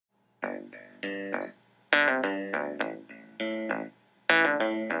Hello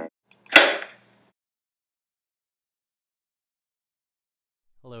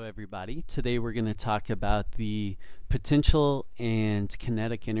everybody. Today we're going to talk about the potential and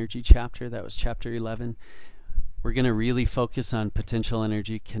kinetic energy chapter. That was chapter 11. We're going to really focus on potential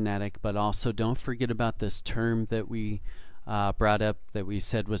energy, kinetic, but also don't forget about this term that we brought up that we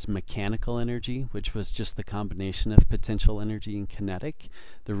said was mechanical energy, which was just the combination of potential energy and kinetic.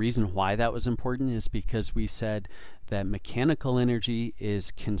 The reason why that was important is because we said that mechanical energy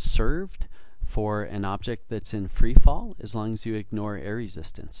is conserved for an object that's in free fall as long as you ignore air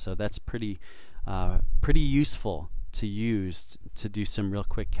resistance. So that's pretty useful to use to do some real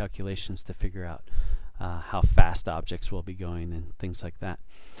quick calculations to figure out how fast objects will be going and things like that.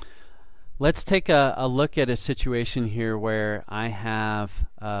 Let's take a look at a situation here where I have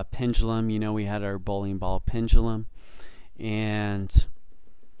a pendulum. You know, we had our bowling ball pendulum, and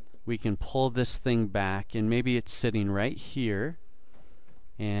we can pull this thing back, and maybe it's sitting right here,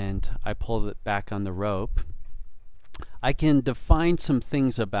 and I pull it back on the rope. I can define some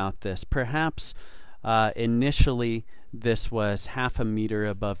things about this. Perhaps initially this was 1/2 meter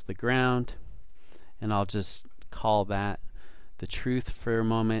above the ground, and I'll just call that the truth for a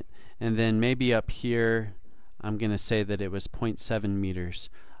moment. And then maybe up here I'm going to say that it was 0.7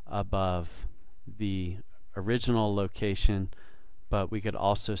 meters above the original location, but we could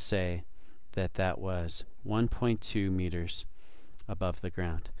also say that that was 1.2 meters above the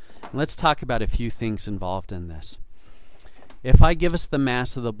ground. And let's talk about a few things involved in this. If I give us the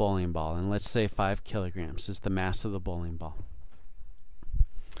mass of the bowling ball, and let's say 5 kilograms is the mass of the bowling ball,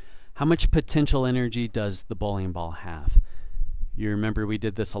 how much potential energy does the bowling ball have? You remember we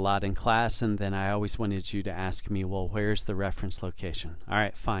did this a lot in class, and then I always wanted you to ask me, well, where's the reference location? All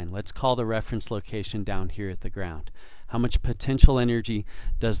right, fine. Let's call the reference location down here at the ground. How much potential energy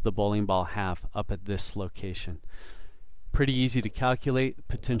does the bowling ball have up at this location? Pretty easy to calculate.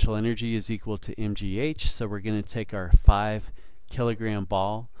 Potential energy is equal to mgh, so we're going to take our 5 kilogram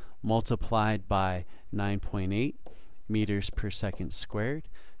ball multiplied by 9.8 meters per second squared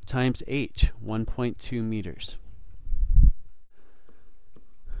times h, 1.2 meters.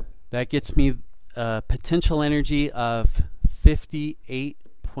 That gets me a potential energy of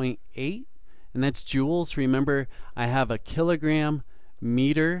 58.8, and that's joules. Remember, I have a kilogram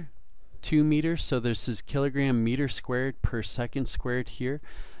meter, 2 meters, so this is kilogram meter squared per second squared here.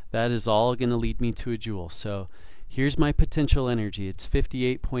 That is all going to lead me to a joule. So here's my potential energy. It's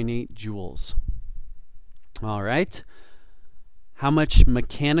 58.8 joules. All right. How much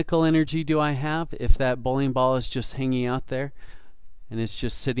mechanical energy do I have if that bowling ball is just hanging out there and it's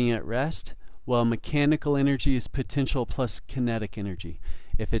just sitting at rest? Well, mechanical energy is potential plus kinetic energy.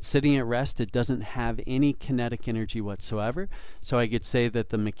 If it's sitting at rest, it doesn't have any kinetic energy whatsoever. So I could say that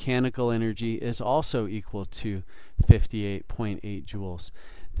the mechanical energy is also equal to 58.8 joules.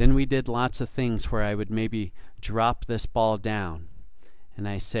 Then we did lots of things where I would maybe drop this ball down. And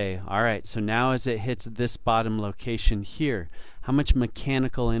I say, all right, so now as it hits this bottom location here, how much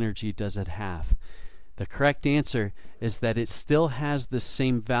mechanical energy does it have? The correct answer is that it still has the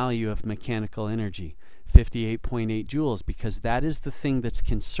same value of mechanical energy, 58.8 joules, because that is the thing that's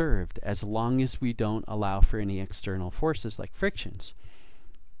conserved as long as we don't allow for any external forces like frictions.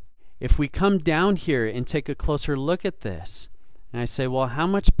 If we come down here and take a closer look at this, and I say, well, how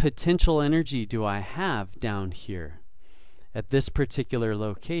much potential energy do I have down here at this particular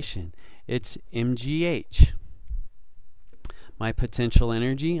location? It's mgh. My potential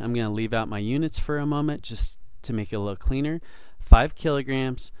energy, I'm going to leave out my units for a moment just to make it a little cleaner. 5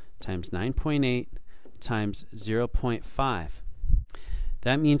 kilograms times 9.8 times 0.5.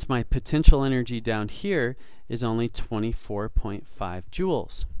 That means my potential energy down here is only 24.5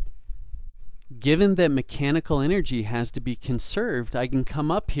 joules. Given that mechanical energy has to be conserved, I can come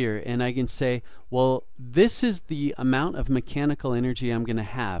up here and I can say, well, this is the amount of mechanical energy I'm going to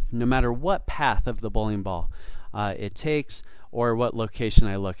have no matter what path of the bowling ball it takes or what location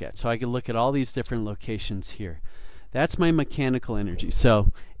I look at. So I can look at all these different locations here. That's my mechanical energy.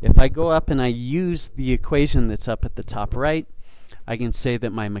 So if I go up and I use the equation that's up at the top right, I can say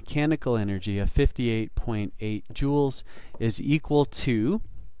that my mechanical energy of 58.8 joules is equal to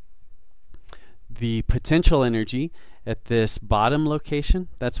the potential energy at this bottom location,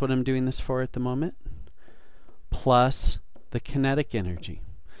 that's what I'm doing this for at the moment, plus the kinetic energy.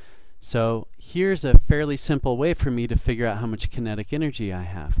 So here's a fairly simple way for me to figure out how much kinetic energy I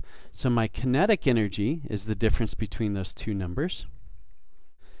have. So my kinetic energy is the difference between those two numbers.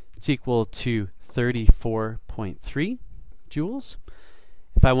 It's equal to 34.3 joules.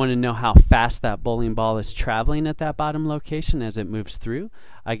 If I want to know how fast that bowling ball is traveling at that bottom location as it moves through,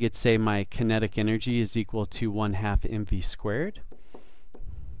 I could say my kinetic energy is equal to 1/2 mv squared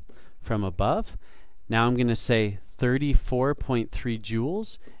from above. Now I'm going to say 34.3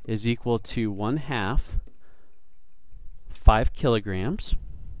 joules is equal to 1/2 5 kilograms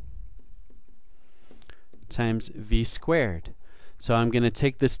times v squared. So I'm going to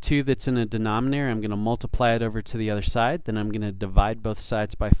take this 2 that's in a denominator, I'm going to multiply it over to the other side, then I'm going to divide both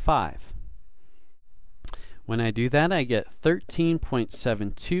sides by 5. When I do that, I get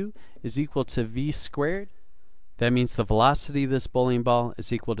 13.72 is equal to v squared. That means the velocity of this bowling ball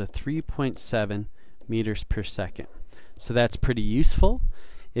is equal to 3.7 meters per second. So that's pretty useful.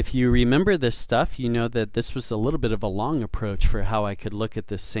 If you remember this stuff, you know that this was a little bit of a long approach for how I could look at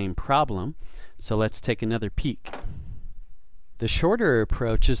this same problem. So let's take another peek. The shorter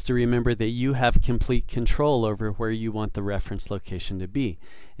approach is to remember that you have complete control over where you want the reference location to be.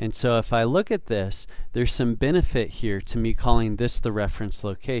 And so if I look at this, there's some benefit here to me calling this the reference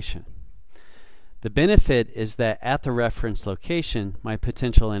location. The benefit is that at the reference location, my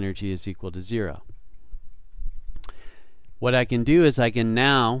potential energy is equal to 0. What I can do is I can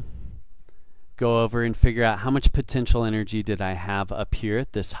now go over and figure out how much potential energy did I have up here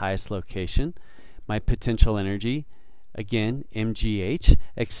at this highest location. My potential energy, again, mgh,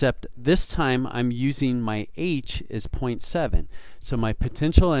 except this time I'm using my h as 0.7. So my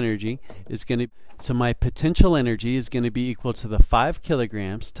potential energy is going to be equal to the 5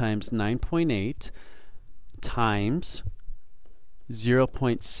 kilograms times 9.8 times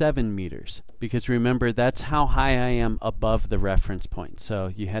 0.7 meters. Because remember, that's how high I am above the reference point.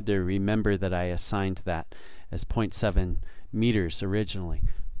 So you had to remember that I assigned that as 0.7 meters originally.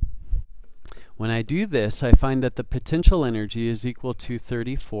 When I do this, I find that the potential energy is equal to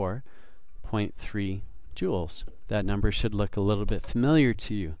 34.3 joules. That number should look a little bit familiar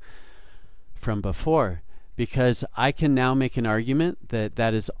to you from before, because I can now make an argument that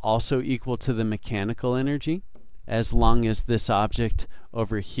that is also equal to the mechanical energy, as long as this object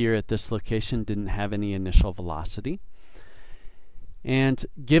over here at this location didn't have any initial velocity. And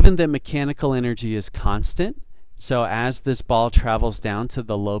given that mechanical energy is constant, so as this ball travels down to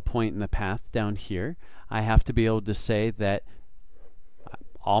the low point in the path down here, I have to be able to say that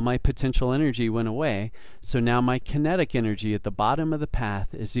all my potential energy went away. So now my kinetic energy at the bottom of the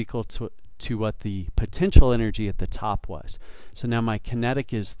path is equal to what the potential energy at the top was. So now my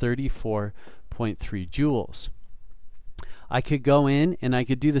kinetic is 34.3 joules. I could go in and I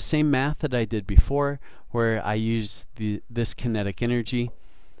could do the same math that I did before, where I use this kinetic energy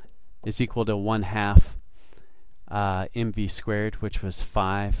is equal to 1/2 mv squared, which was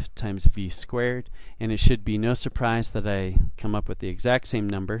 5 times v squared, and it should be no surprise that I come up with the exact same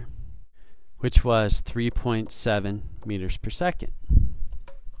number, which was 3.7 meters per second.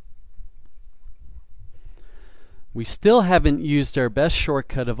 We still haven't used our best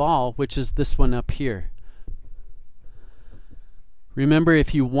shortcut of all, which is this one up here. Remember,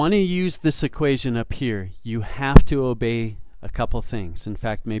 if you want to use this equation up here, you have to obey a couple things. In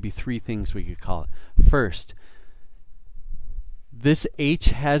fact, maybe 3 things we could call it. First, this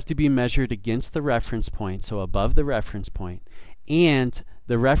h has to be measured against the reference point, so above the reference point, and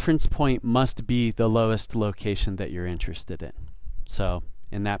the reference point must be the lowest location that you're interested in. So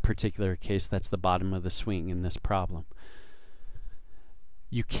in that particular case, that's the bottom of the swing in this problem.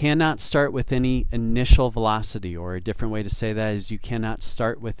 You cannot start with any initial velocity, or a different way to say that is you cannot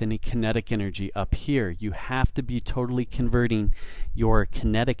start with any kinetic energy up here. You have to be totally converting your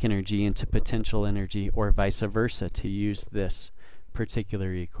kinetic energy into potential energy, or vice versa, to use this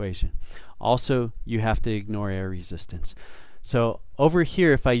particular equation. Also, you have to ignore air resistance. So over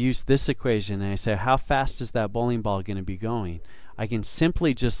here, if I use this equation and I say how fast is that bowling ball going to be going, I can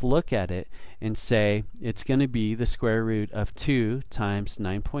simply just look at it and say it's going to be the square root of 2 times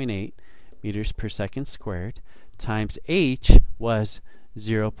 9.8 meters per second squared times h was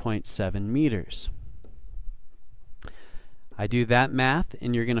 0.7 meters. I do that math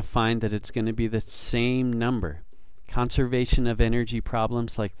and you're going to find that it's going to be the same number. Conservation of energy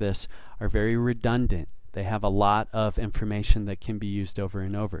problems like this are very redundant. They have a lot of information that can be used over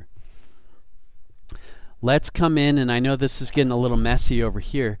and over. Let's come in, and I know this is getting a little messy over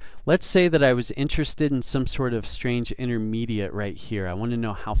here. Let's say that I was interested in some sort of strange intermediate right here. I want to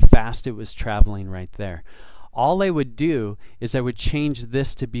know how fast it was traveling right there. All I would do is I would change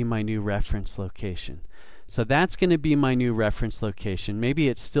this to be my new reference location. So that's going to be my new reference location. Maybe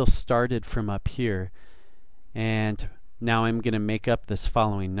it still started from up here, and now I'm going to make up this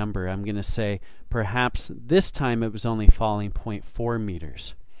following number. I'm going to say perhaps this time it was only falling 0.4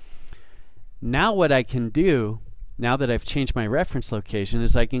 meters. Now what I can do, now that I've changed my reference location,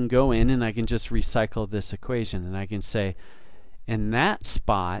 is I can go in and I can just recycle this equation, and I can say in that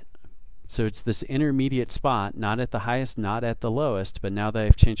spot, so it's this intermediate spot, not at the highest, not at the lowest, but now that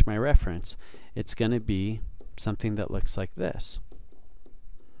I've changed my reference, it's going to be something that looks like this.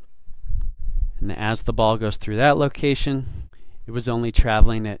 And as the ball goes through that location, it was only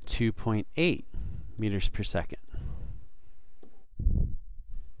traveling at 2.8 meters per second.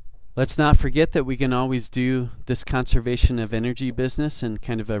 Let's not forget that we can always do this conservation of energy business in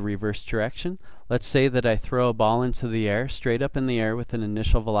kind of a reverse direction. Let's say that I throw a ball into the air, straight up in the air with an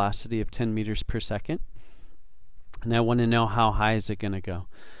initial velocity of 10 meters per second. And I want to know how high is it going to go.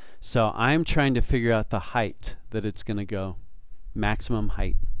 So I'm trying to figure out the height that it's going to go, maximum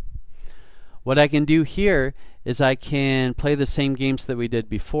height. What I can do here is I can play the same games that we did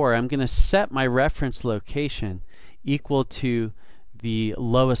before. I'm going to set my reference location equal to the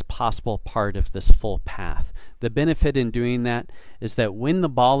lowest possible part of this full path. The benefit in doing that is that when the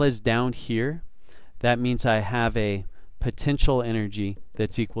ball is down here, that means I have a potential energy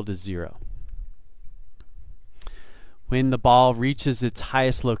that's equal to 0. When the ball reaches its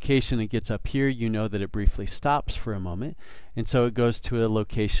highest location and gets up here, you know that it briefly stops for a moment, and so it goes to a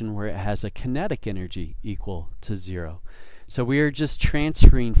location where it has a kinetic energy equal to 0. So we are just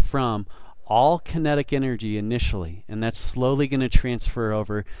transferring from all kinetic energy initially, and that's slowly going to transfer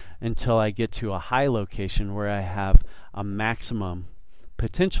over until I get to a high location where I have a maximum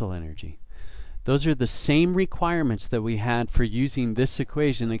potential energy. Those are the same requirements that we had for using this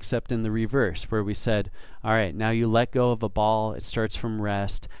equation, except in the reverse, where we said, all right, now you let go of a ball, it starts from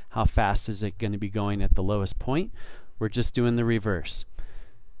rest, how fast is it going to be going at the lowest point? We're just doing the reverse.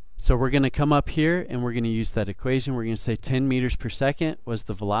 So we're going to come up here and we're going to use that equation. We're going to say 10 meters per second was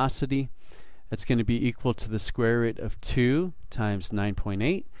the velocity. That's going to be equal to the square root of 2 times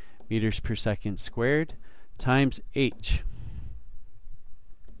 9.8 meters per second squared times h.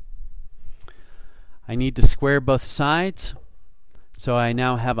 I need to square both sides, so I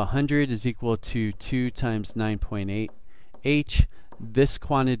now have 100 is equal to 2 times 9.8 h. This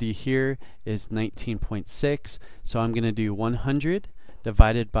quantity here is 19.6, so I'm going to do 100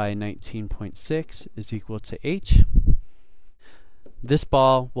 divided by 19.6 is equal to h. This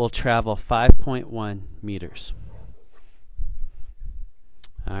ball will travel 5.1 meters.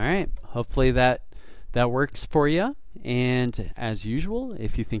 All right, hopefully that works for you. And as usual,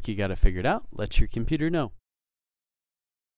 if you think you got it figured out, let your computer know.